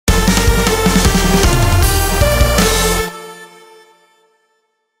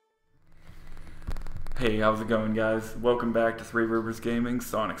Hey, how's it going, guys? Welcome back to Three Rivers Gaming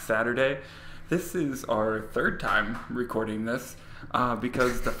Sonic Saturday. This is our third time recording this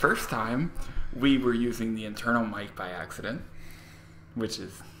because the first time we were using the internal mic by accident, which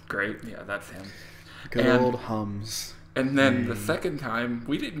is great. Yeah, that's him. Good old hums. And then the second time,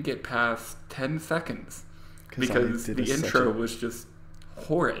 we didn't get past 10 seconds because the intro was just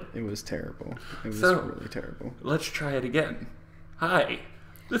horrid. It was terrible. It was really terrible. Let's try it again. Hi,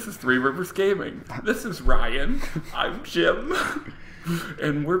 this is Three Rivers Gaming. This is Ryan. I'm Jim.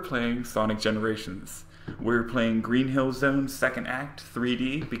 And we're playing Sonic Generations. We're playing Green Hill Zone Second Act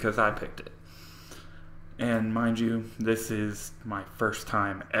 3D because I picked it. And mind you, this is my first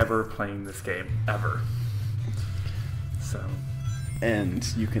time ever playing this game, ever. So. And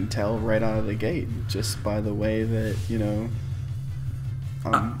you can tell right out of the gate, just by the way that, you know,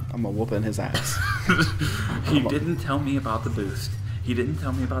 I'm a whooping his ass. He didn't tell me about the boost. He didn't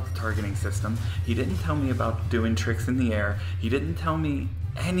tell me about the targeting system. He didn't tell me about doing tricks in the air. He didn't tell me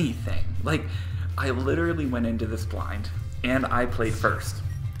anything. Like, I literally went into this blind, and I played first.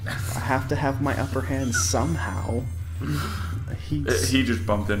 I have to have my upper hand somehow. He just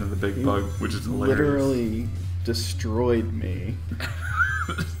bumped into the big bug, which is hilarious. Literally destroyed me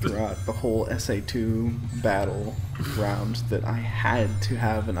throughout the whole SA2 battle round that I had to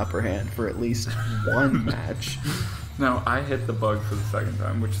have an upper hand for at least one match. No, I hit the bug for the second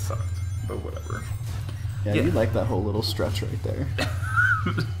time, which sucked, but whatever. Yeah, you like that whole little stretch right there.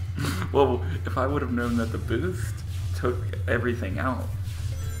 Well, if I would have known that the boost took everything out,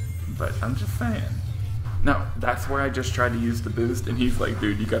 but I'm just saying. No, that's where I just tried to use the boost, and he's like,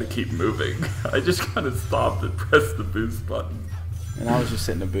 dude, you gotta keep moving. I just kind of stopped and pressed the boost button. And I was just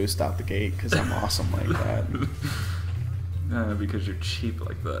hitting a boost out the gate because I'm awesome like that. Because you're cheap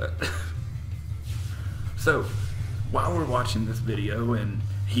like that. So, while we're watching this video and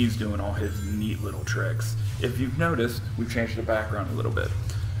he's doing all his neat little tricks, if you've noticed, we've changed the background a little bit.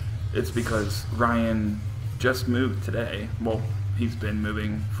 It's because Ryan just moved today. Well, he's been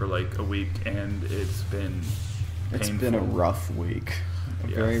moving for like a week, and it's been painful. It's been a rough week. A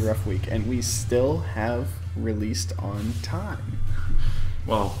very rough week. And we still have released on time.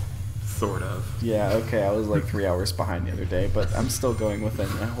 Well, sort of. Yeah, okay, I was like 3 hours behind the other day, but I'm still going within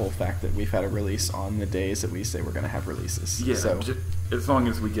the whole fact that we've had a release on the days that we say we're going to have releases. Yeah, so, as long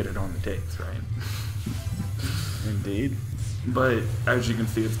as we get it on the dates, right? Indeed. But as you can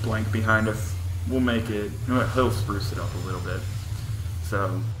see, it's blank behind us. We'll make it, he'll spruce it up a little bit.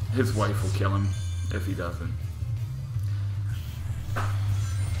 So his wife will kill him if he doesn't.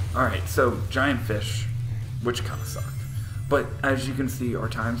 Alright, so giant fish, which kind of sucked. But as you can see, our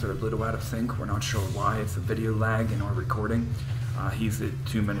times are a little out of sync. We're not sure why. It's a video lag in our recording. He's at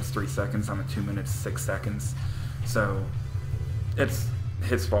 2 minutes 3 seconds. I'm at 2 minutes 6 seconds. So it's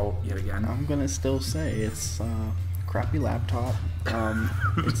his fault yet again. I'm gonna still say it's crappy laptop.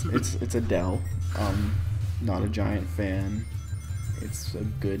 It's a Dell. Not a giant fan. It's a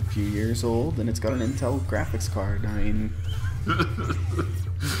good few years old, and it's got an Intel graphics card. I mean,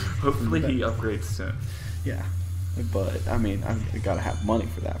 hopefully he upgrades soon. Yeah. But, I mean, I gotta have money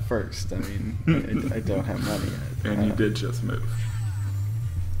for that first. I mean, I don't have money yet. And you did just move.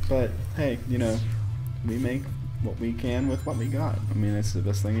 But, hey, you know, we make what we can with what we got. I mean, that's the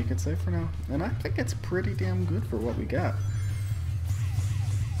best thing you can say for now. And I think it's pretty damn good for what we got.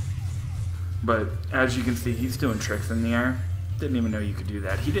 But, as you can see, he's doing tricks in the air. Didn't even know you could do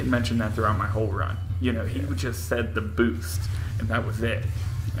that. He didn't mention that throughout my whole run. You know, he just said the boost, and that was it.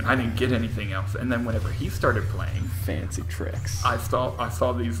 And I didn't get anything else. And then whenever he started playing, fancy tricks, I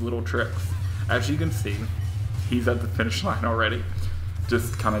saw these little tricks. As you can see, he's at the finish line already,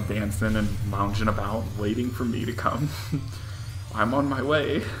 just kind of dancing and lounging about, waiting for me to come. I'm on my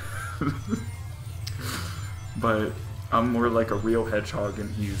way. But I'm more like a real hedgehog, and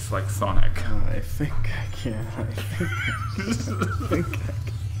he's like Sonic. I think I can. I think I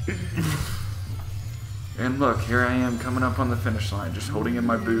can. And look, here I am coming up on the finish line, just holding in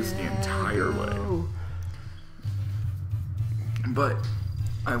my boost the entire way. But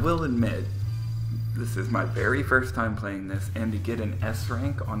I will admit, this is my very first time playing this, and to get an S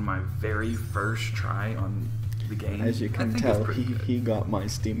rank on my very first try on the game, as you can tell, he got my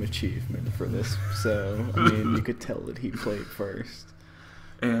Steam achievement for this. So, I mean, you could tell that he played first.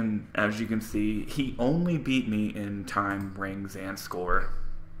 And as you can see, he only beat me in time, rings, and score.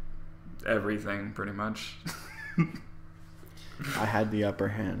 Everything, pretty much. I had the upper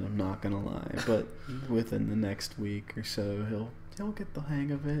hand, I'm not gonna lie, but within the next week or so, he'll get the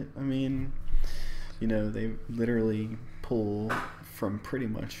hang of it. I mean, you know, they literally pull from pretty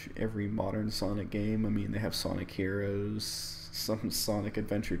much every modern Sonic game. I mean, they have Sonic Heroes, some Sonic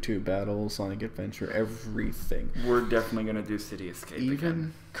Adventure 2 Battle, Sonic Adventure, everything. We're definitely going to do City Escape Even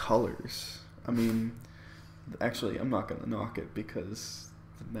again. colors. I mean, actually, I'm not going to knock it because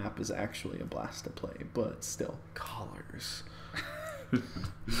the map is actually a blast to play, but still, colors.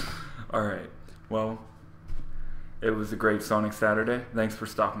 All right. Well, it was a great Sonic Saturday. Thanks for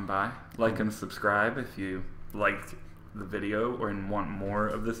stopping by. Like and subscribe if you liked the video or want more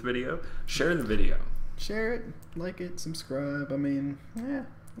of this video. Share the video. Share it, like it, subscribe. I mean,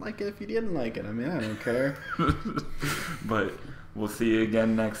 like it if you didn't like it. I mean, I don't care. But we'll see you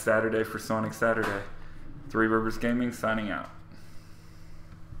again next Saturday for Sonic Saturday. Three Rivers Gaming signing out.